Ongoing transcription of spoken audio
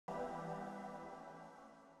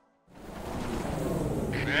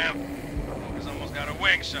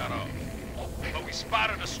wing shot off. But we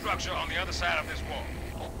spotted a structure on the other side of this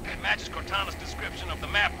wall. It matches Cortana's description of the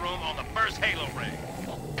map room on the first Halo ring.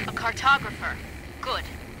 A cartographer. Good.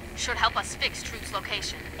 Should help us fix Truth's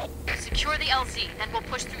location. Secure the LZ, then we'll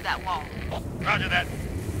push through that wall. Roger that.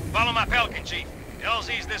 Follow my Pelican, Chief. The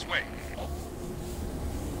LZ's this way.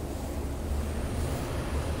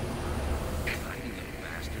 Hiding little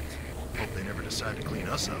bastards. Hope they never decide to clean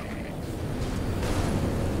us up.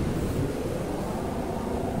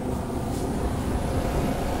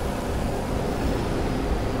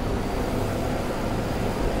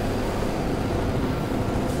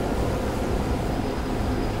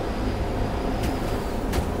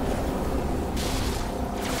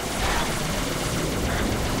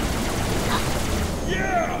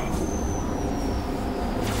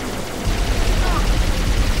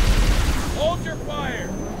 Hold your fire!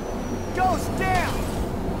 Ghost down!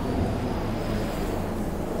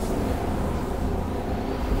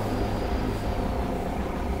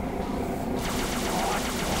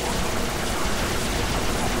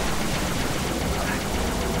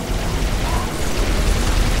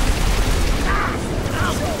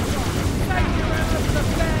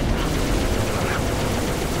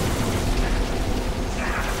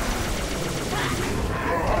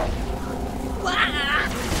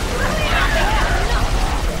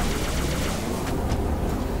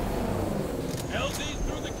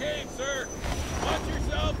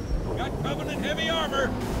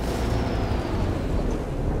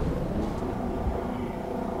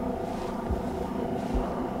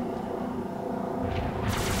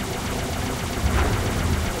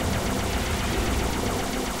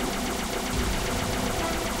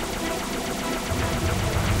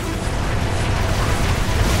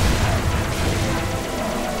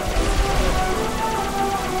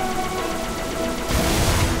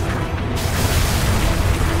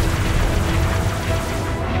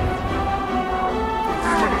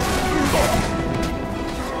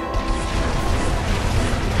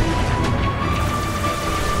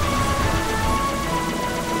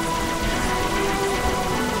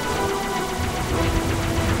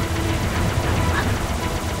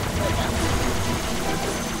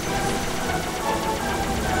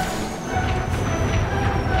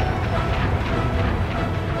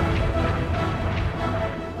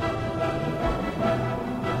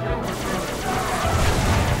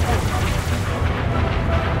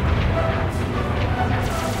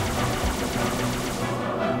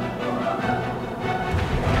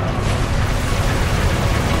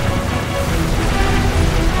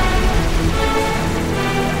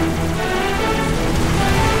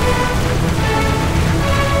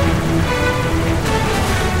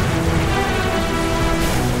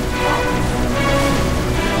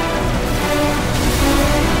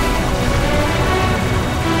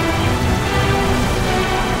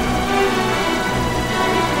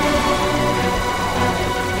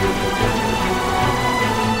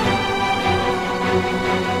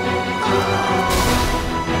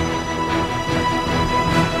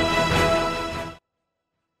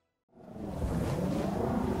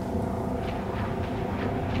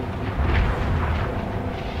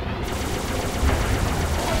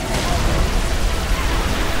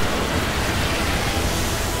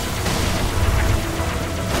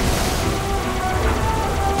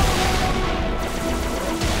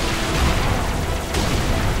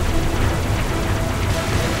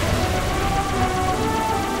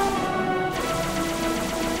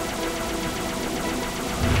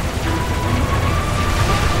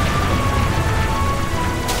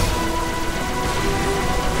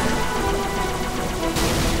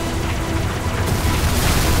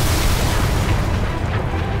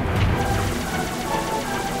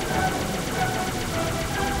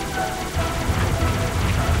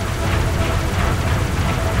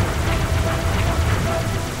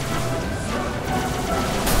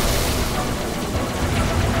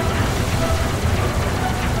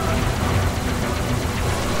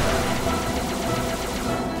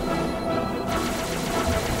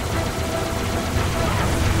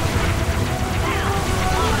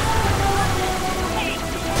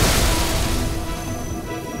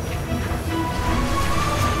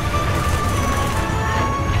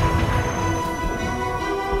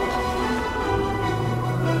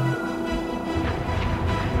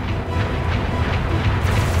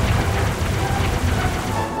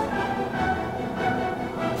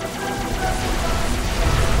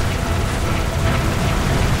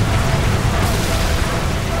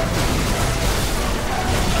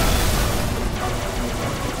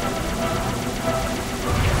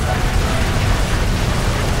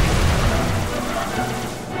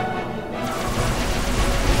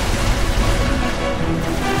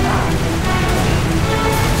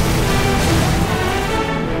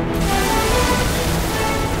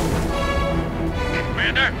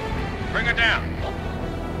 Bring her down.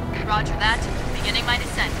 Roger that. Beginning my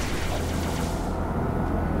descent.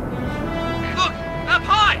 Look! Up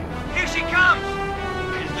high! Here she comes!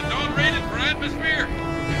 Is the dome rated for atmosphere?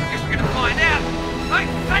 Guess we're gonna find out. Hey,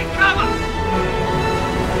 take cover!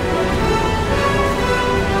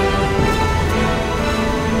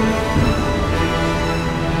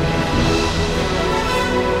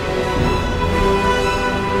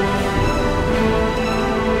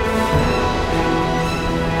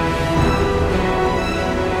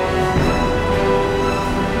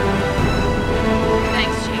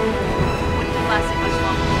 Thanks, Chief. Wouldn't have lasted much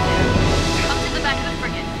longer than there. Come to the back of the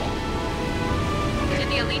frigate. Did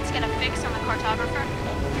the elites get a fix on the cartographer?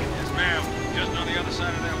 Yes, ma'am. Just on the other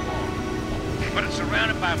side of that wall. But it's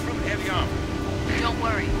surrounded by fruit heavy armor. Don't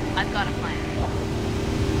worry, I've got a plan.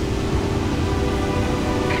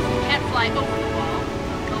 If we can't fly over the wall,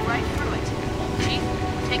 we'll go right through it. Chief,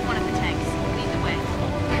 take one of the tanks. Lead the way.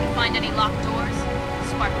 If you find any locked doors,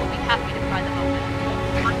 Spark will be happy to pry them open.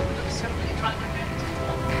 I would have certainly tried my best.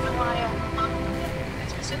 Rely on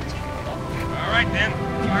this facility. All right, then.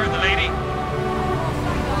 You heard the lady.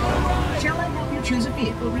 Shall I help you choose a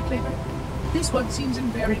vehicle, Reclaimer? This one seems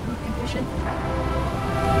in very good condition.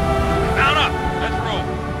 Mount up. Let's roll.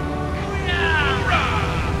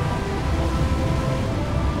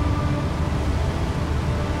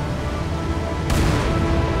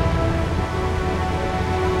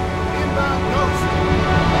 Inbound Ghost.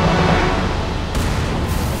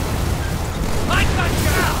 I got you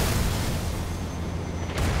out!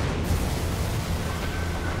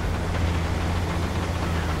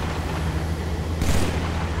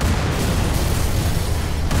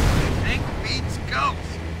 Tank beats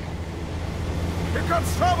Ghost. Here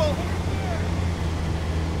comes trouble.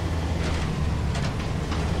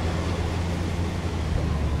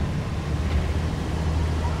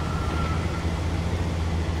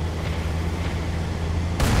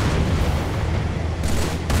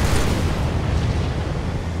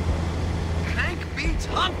 Tank beats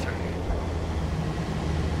Hunter.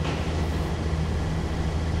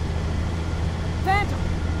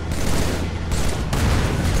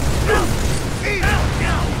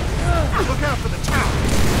 Look out for the tower.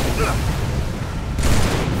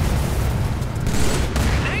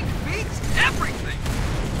 Tank beats everything.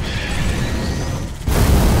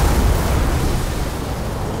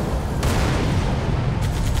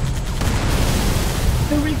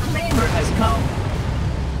 The Reclaimer has come.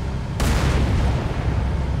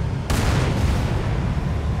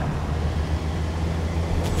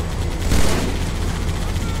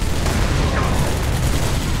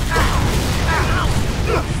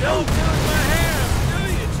 Don't do my hair, do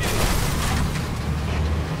you, Chief?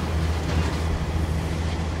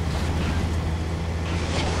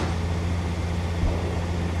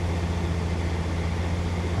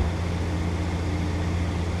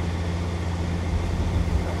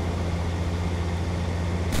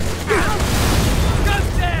 Go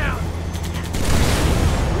down!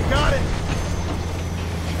 We got it.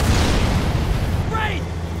 Right!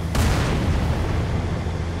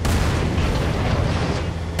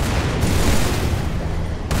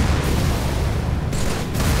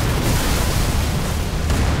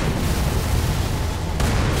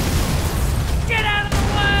 Get out of the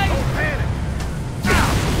way! Don't panic.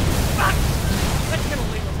 Fuck! Let's get a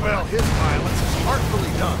legal. Well, his violence is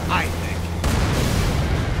artfully done, I think.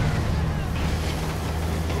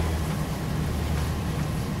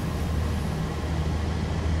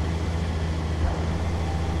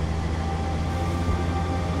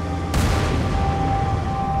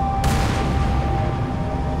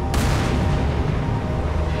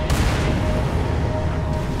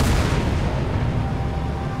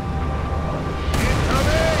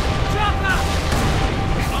 Jump up!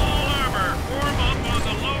 All armor. Form up on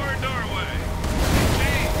the lower doorway.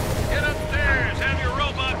 Chief, get upstairs. Have your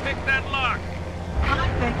robot pick that lock. I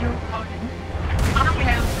beg your pardon. I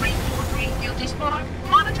have 343 Guilty Spark.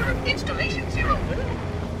 Monitor installation 0.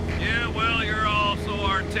 Yeah, well, you're also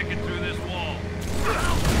our ticket through this wall.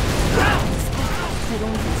 They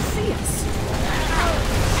don't even see us.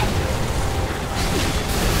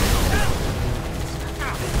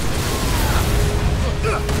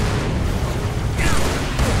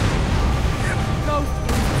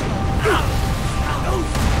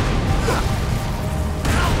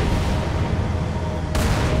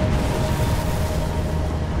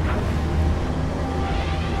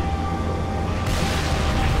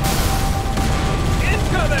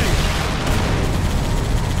 Incoming!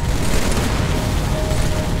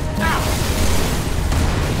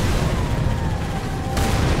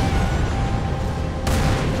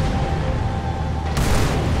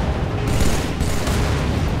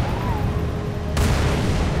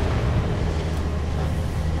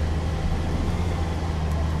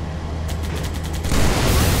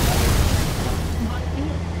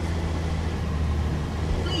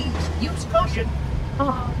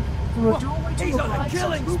 implement some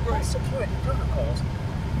killing spree. robust security protocols.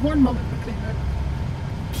 One moment, McClure.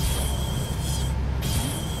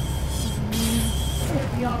 Here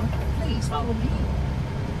we are. Please follow me.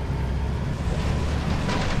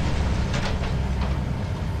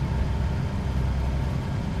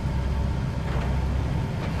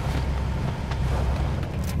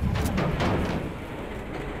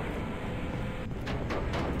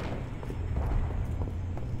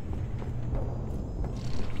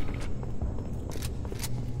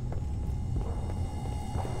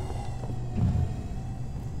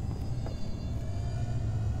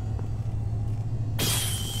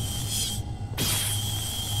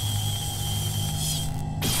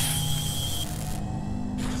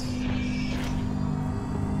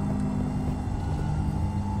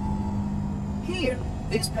 Here,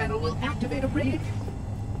 this panel will activate a bridge.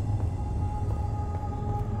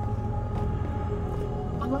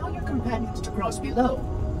 Allow your companions to cross below.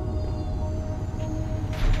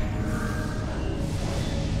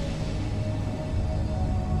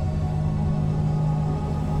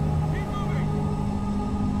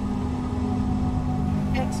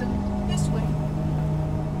 Excellent. This way.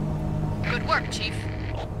 Good work, Chief.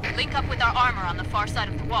 Link up with our armor on the far side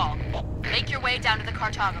of the wall. Make your way down to the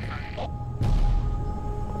cartographer.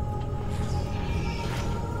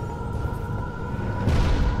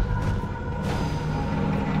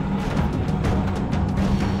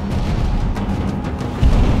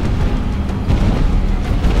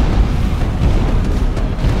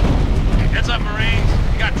 Heads up,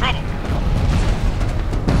 Marines. You got trouble.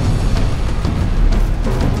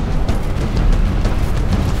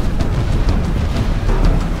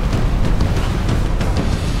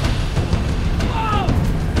 Whoa!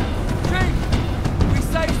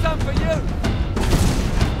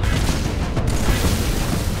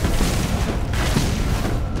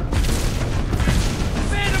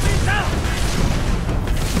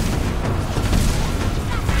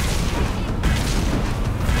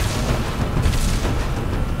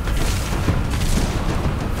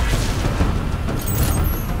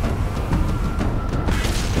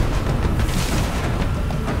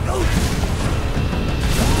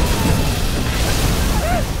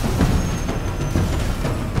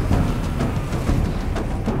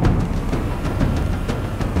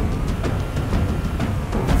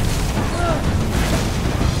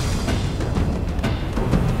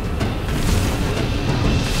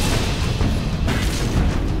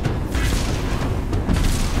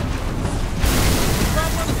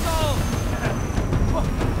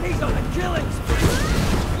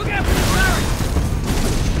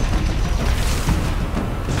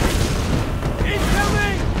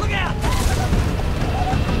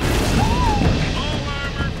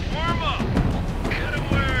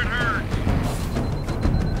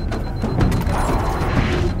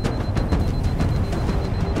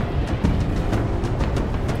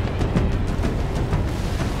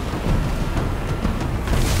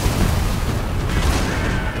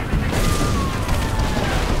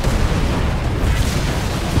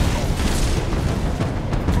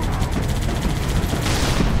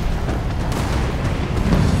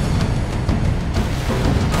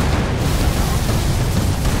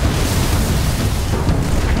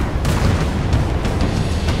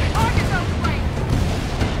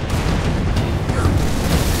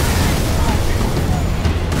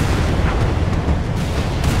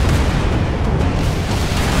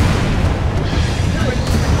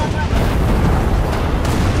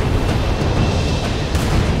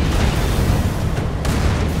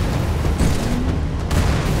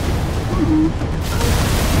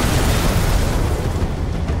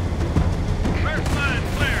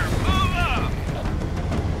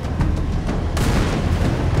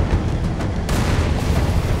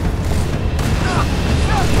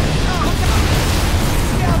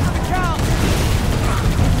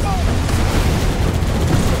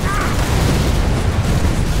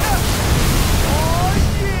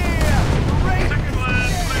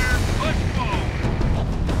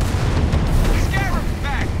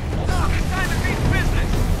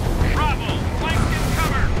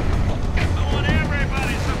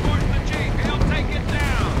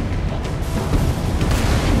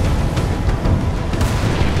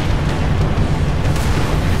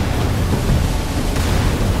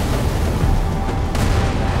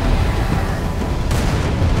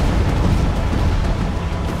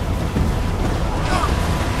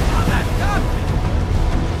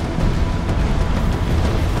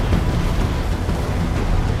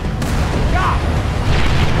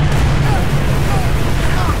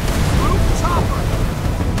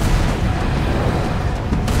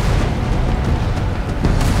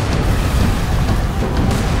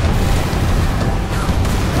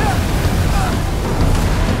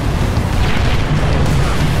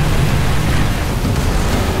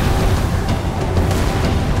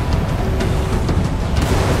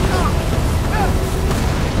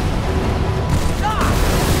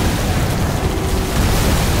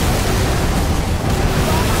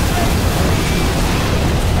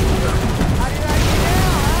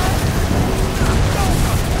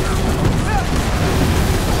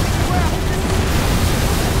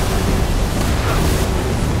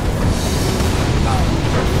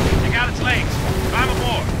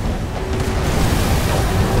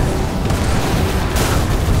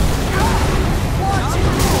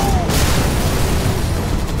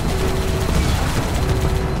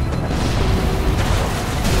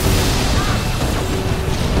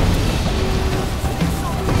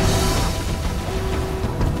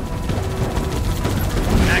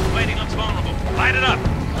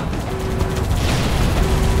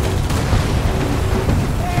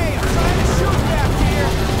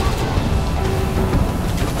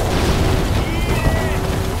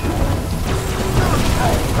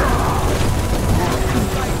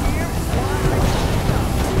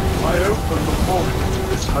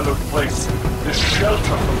 This shelter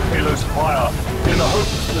from Halo's fire in the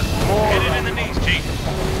hopes that more... Hit it in the knees, Chief.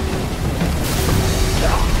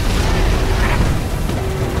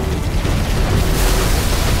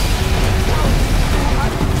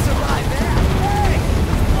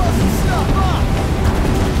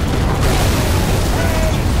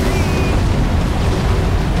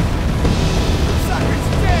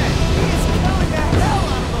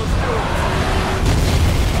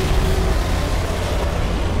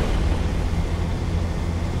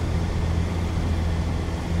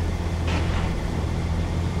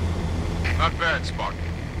 Not bad, Spartan.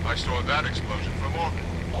 I saw that explosion from orbit.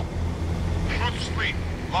 Truth's fleet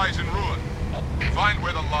lies in ruin. Find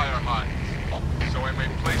where the liar hides, so I may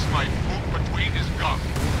place my foot between his gums.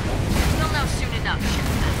 We'll know soon enough,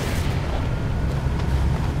 Shipmaster.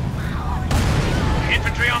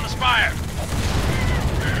 Infantry on the spire.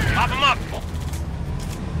 Pop them up.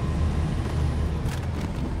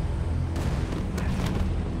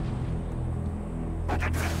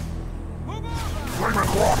 Flame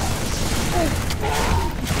across!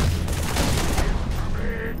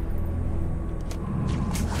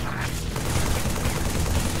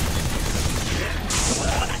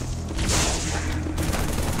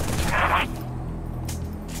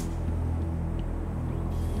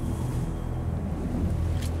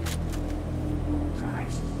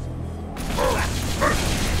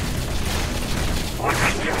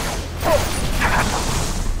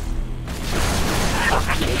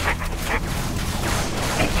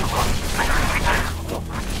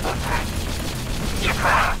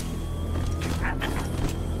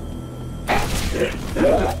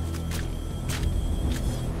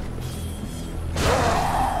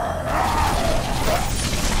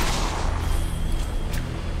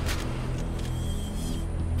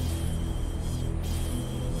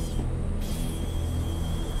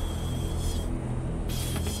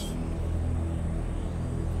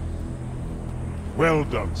 Well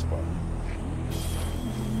done, Spartan.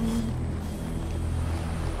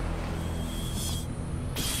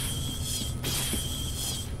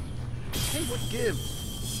 Hey, what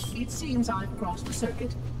gives? It seems I've crossed the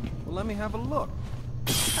circuit. Well, let me have a look.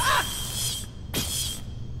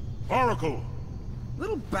 Oracle!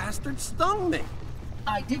 Little bastard stung me.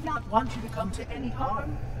 I did not want you to come to any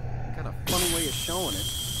harm. Got a funny way of showing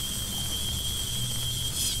it.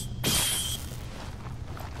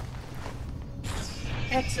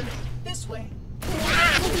 Excellent. This way.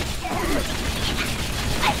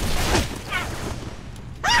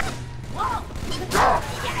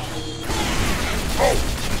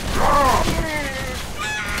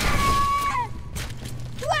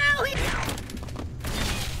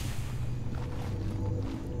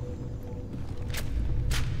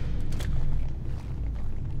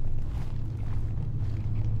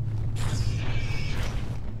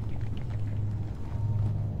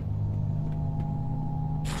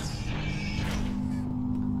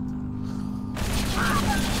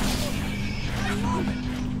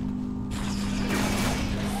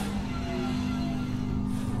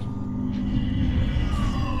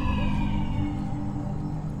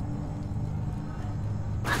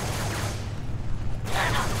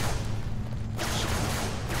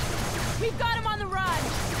 We've got him on the run!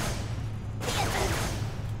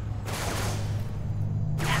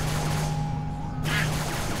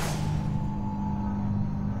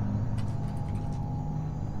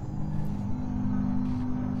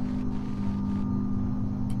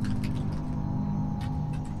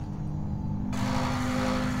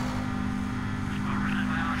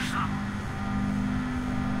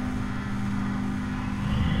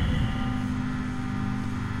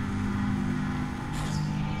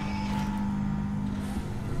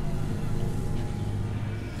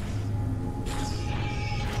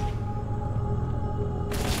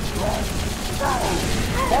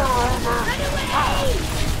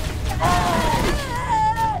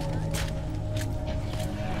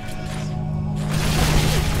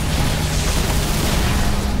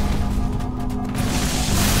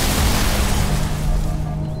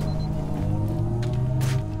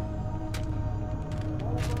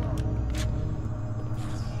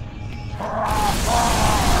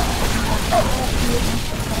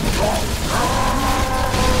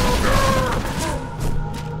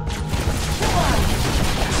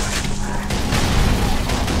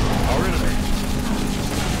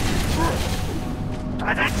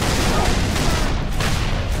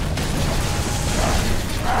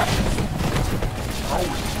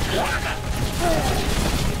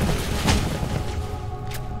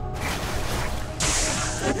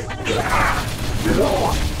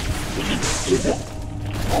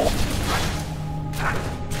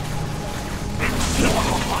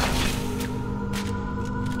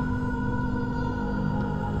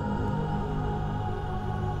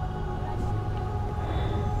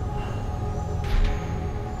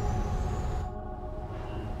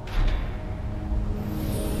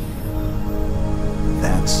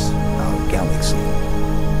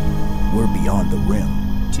 We're beyond the rim.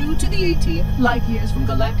 2 to the 18th, light years from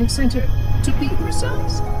Galactic Center, to be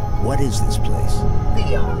precise. What is this place?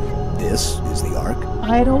 The Ark. This is the Ark?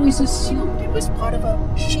 I had always assumed it was part of a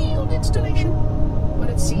SHIELD installation, but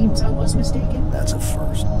it seems I was mistaken. That's a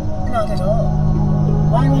first. Not at all.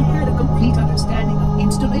 While I had a complete understanding of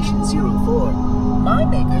Installation 04, my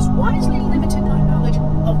makers wisely limited my knowledge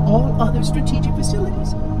of all other strategic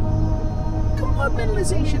facilities.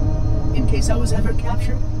 Compartmentalization, in case I was ever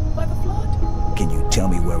captured by the Flood. Can you tell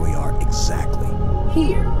me where we are exactly?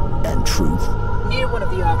 Here. And truth? Near one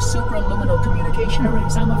of the Ark's supraluminal communication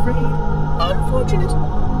arrays, I'm afraid. Unfortunate.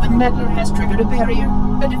 The meddler has triggered a barrier,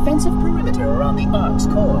 a defensive perimeter around the Ark's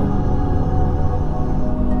core.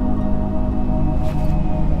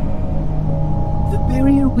 The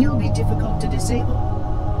barrier will be difficult to disable.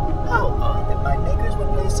 How odd that my makers would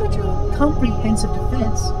place such a comprehensive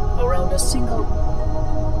defense around a single...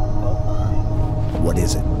 Oh my. What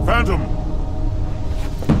is it? Phantom!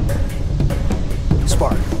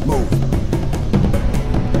 Spark, move.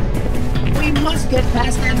 We must get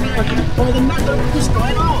past that barrier, or the meddler will destroy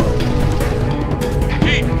it all.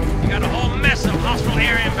 Chief, we got a whole mess of hostile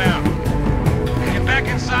air inbound. Get back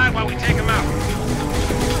inside while we take them out.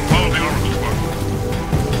 Follow the Oracle, Spark.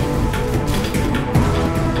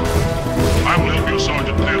 I will help you,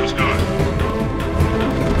 Sergeant, clear the sky.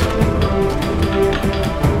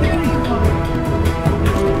 There you are.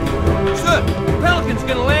 Sir, Pelican's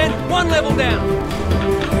gonna land 1 level down.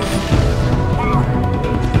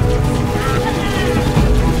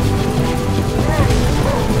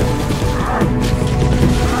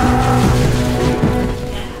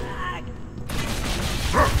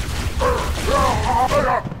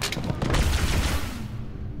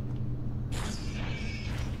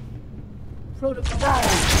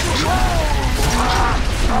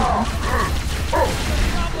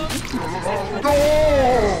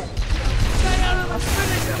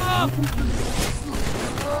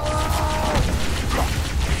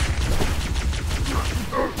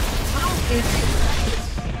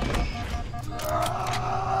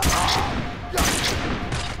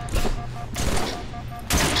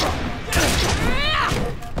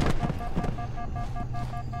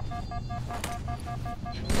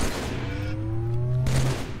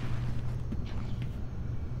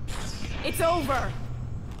 It's over!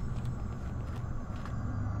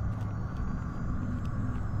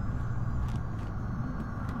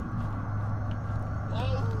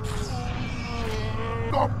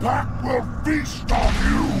 The pack will feast on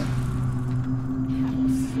you!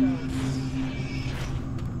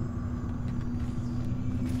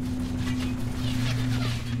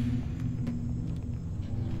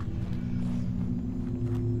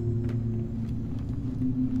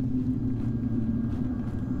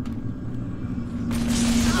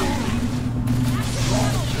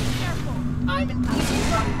 I'm an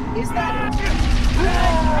easy. Is that it?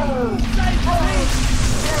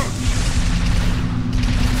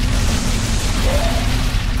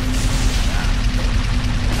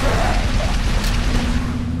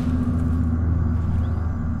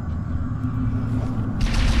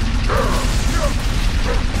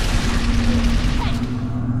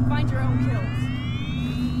 Find your own kills.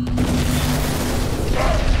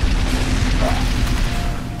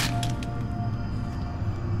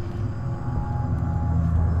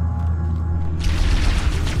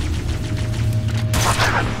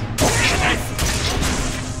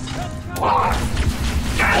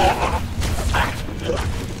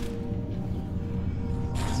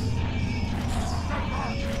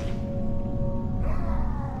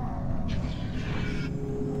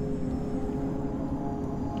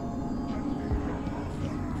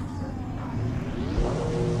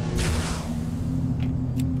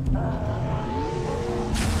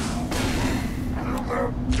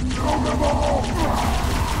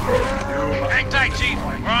 Hang tight, Chief.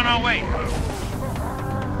 We're on our way.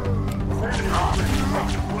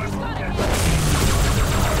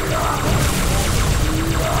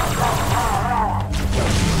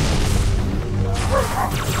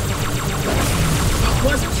 It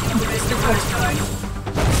wasn't humorous the first time.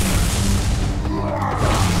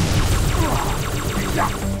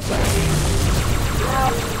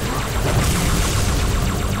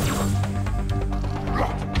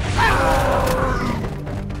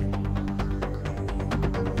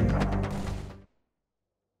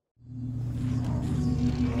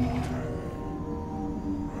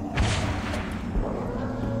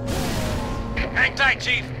 Hang tight,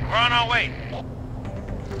 Chief. We're on our way.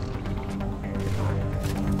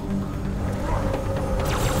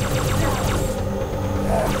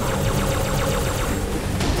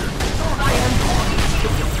 I am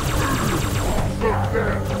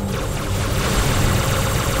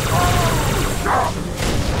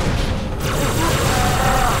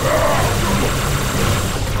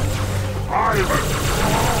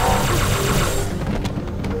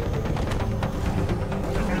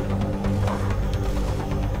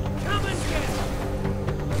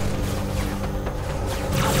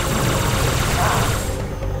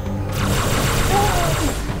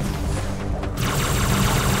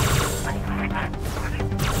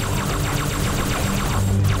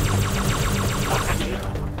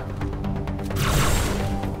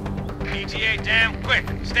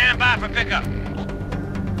for pickup.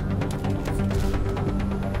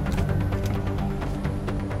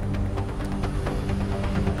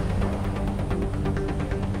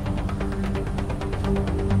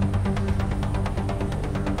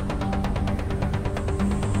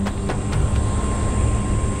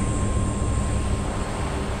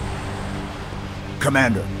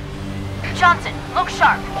 Commander. Johnson, look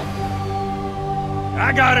sharp.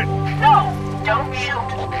 I got it. No! Don't shoot.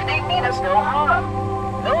 They mean us no harm.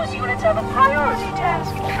 Those units have a priority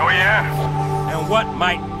task. Oh, yeah? And what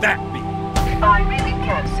might that be? I really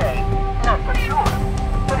can't say. Not for sure.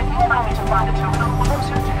 But if you allow me to find a terminal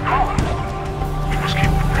closer to power. We must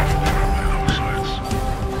keep them careful on the sides.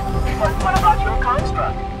 But what about your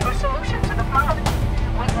construct? Your solution to the problem?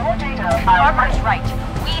 With more data, Armor's right.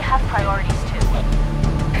 We have priorities too.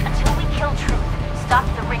 Until we kill Truth, stop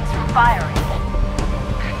the rings from firing.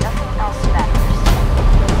 Nothing else matters.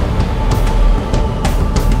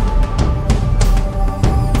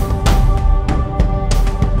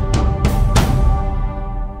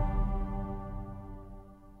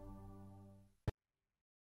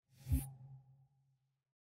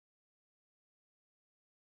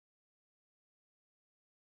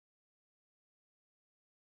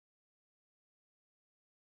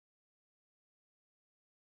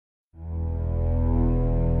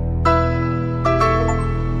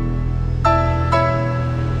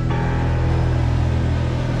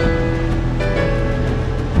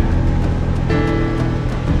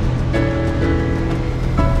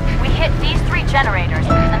 Generators,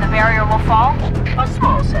 and the barrier will fall? a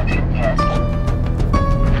small section, yes.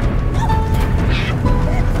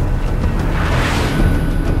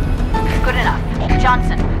 Good enough.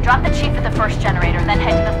 Johnson, drop the chief at the first generator, then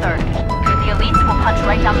head to the third. The elites will punch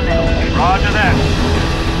right down the middle. Roger that.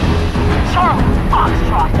 Charlie,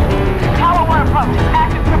 Foxtrot. Tower 1 approaches,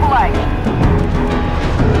 active AAA.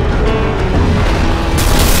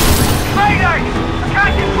 Mayday! I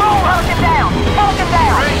can't control! Pelican down! Pelican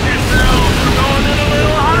down! Brace yourselves! We're going in a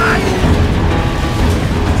little hot!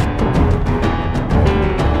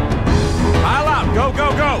 Pile out! Go, go,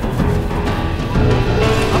 go!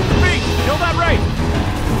 Up the beat! Kill that rate!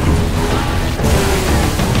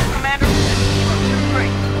 Commander, this is Kilo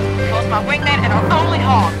 2-3. Lost my wingman and our only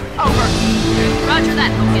hog. Over. Roger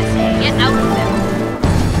that, Hocus. Get out of them.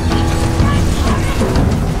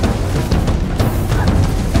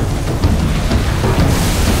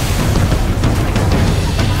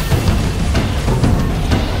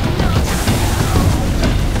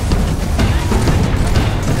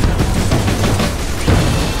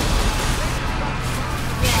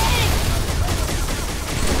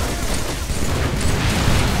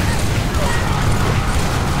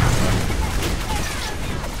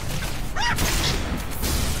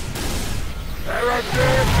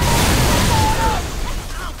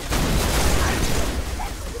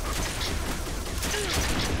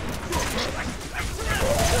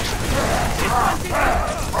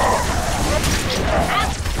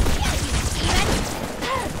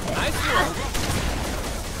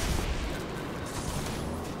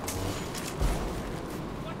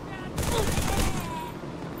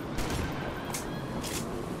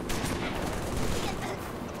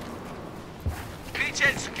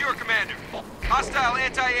 Beachhead secure, Commander. Hostile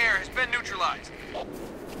anti-air has been neutralized.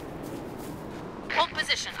 Hold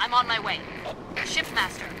position. I'm on my way.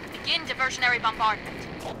 Shipmaster, begin diversionary bombardment.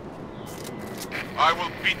 I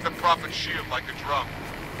will beat the Prophet's shield like a drum.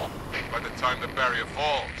 By the time the barrier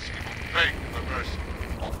falls, he will beg for mercy.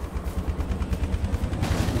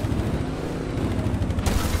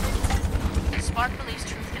 Spark believes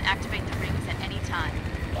Truth can activate the rings at any time.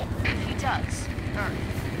 If he does, Earth,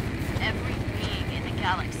 every being in the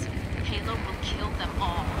galaxy, Halo will kill them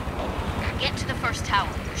all. Get to the first tower.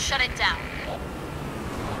 Shut it down.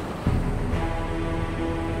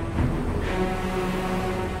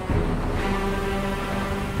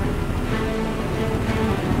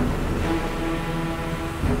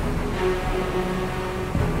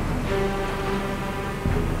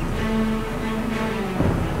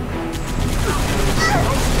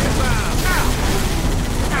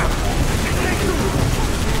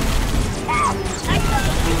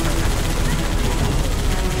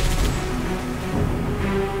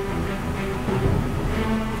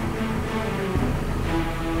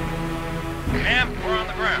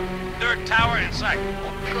 Third tower in sight.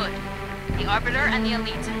 Good. The Arbiter and the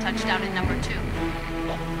elites have touched down at number 2.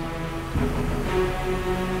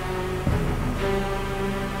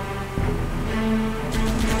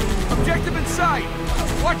 Objective in sight!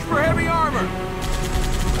 Watch for heavy armor!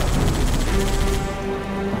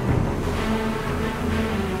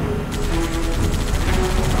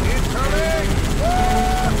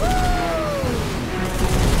 Incoming!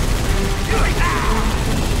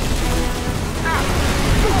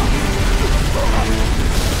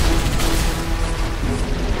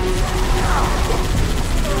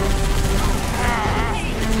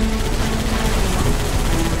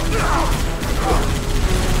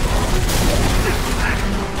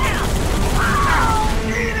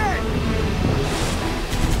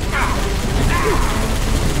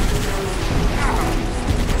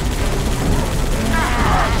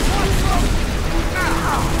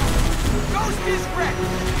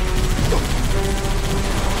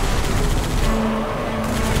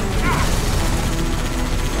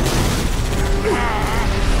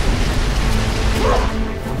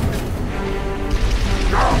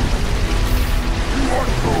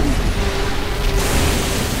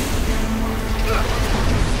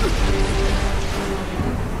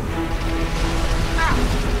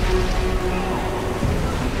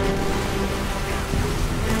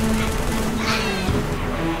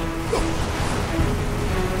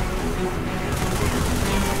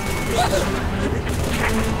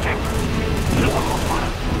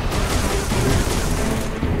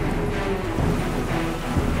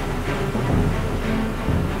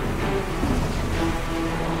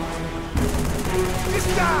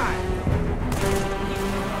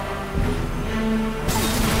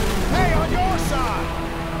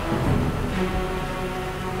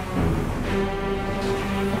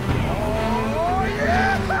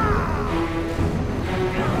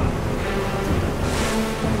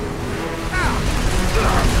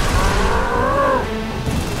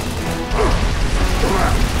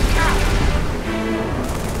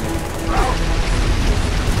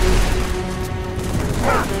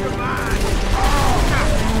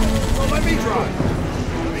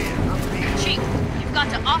 You've got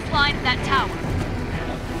to offline that tower.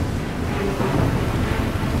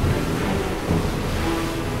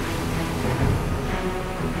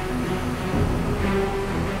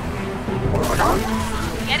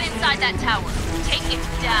 Get inside that tower. Take it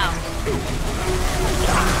down.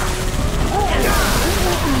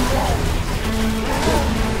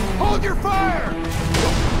 Hold your fire!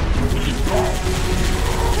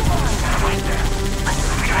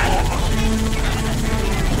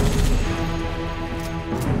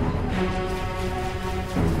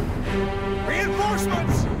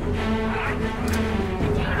 Reinforcements!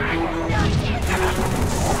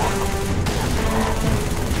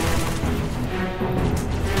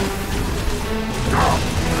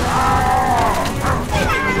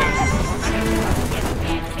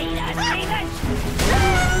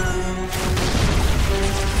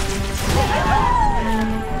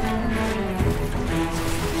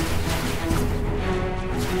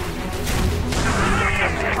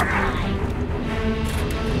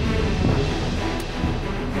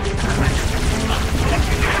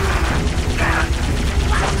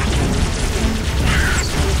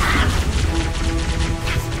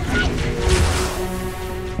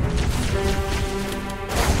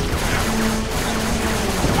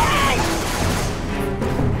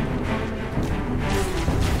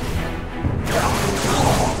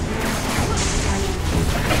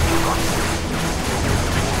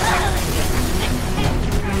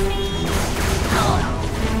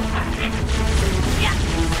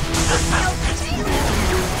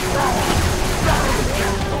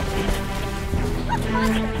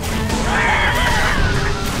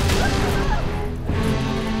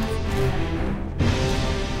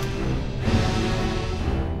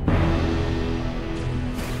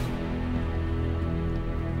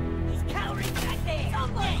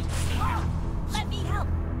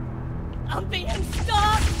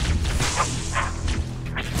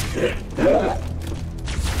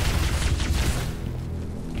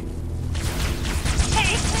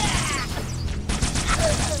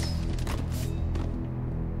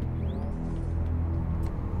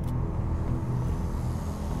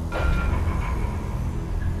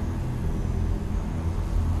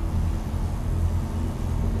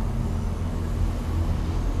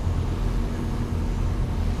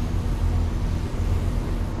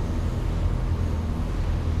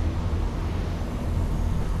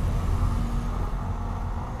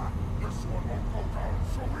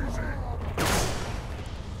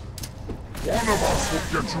 One of us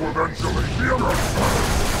will get you eventually. Tear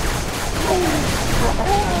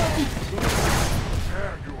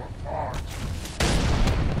you apart.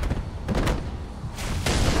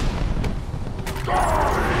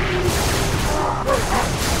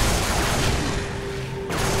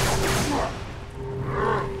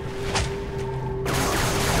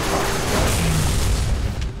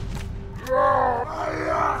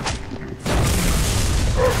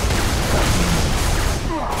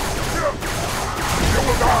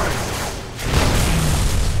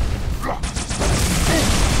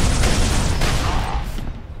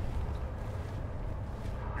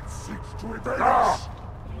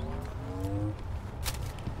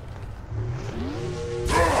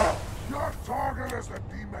 Your target is the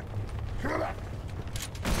demon. Kill it.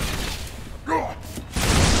 Good.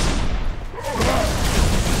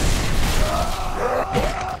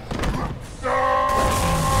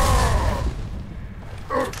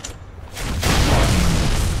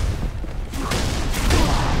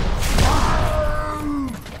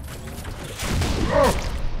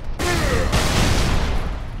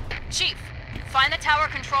 Chief, find the tower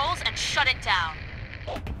controls and shut it down.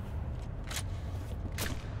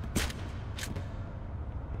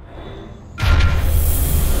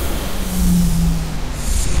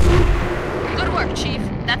 Good work, Chief.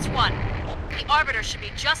 That's one. The Arbiter should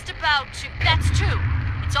be just about to... That's two.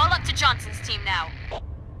 It's all up to Johnson's team now.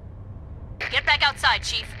 Get back outside,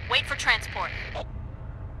 Chief. Wait for transport.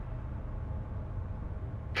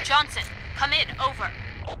 Johnson, come in. Over.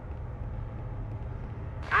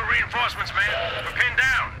 We're reinforcements, man. We're pinned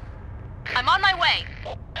down. I'm on my way.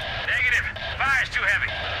 Negative. Fire's too heavy.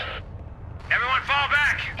 Everyone fall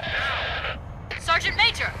back. Sergeant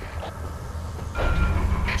Major!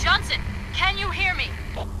 Johnson, can you hear me?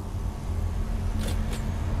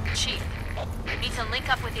 Chief, you need to link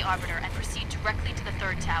up with the Arbiter and proceed directly to the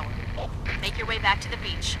third tower. Make your way back to the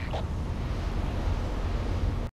beach.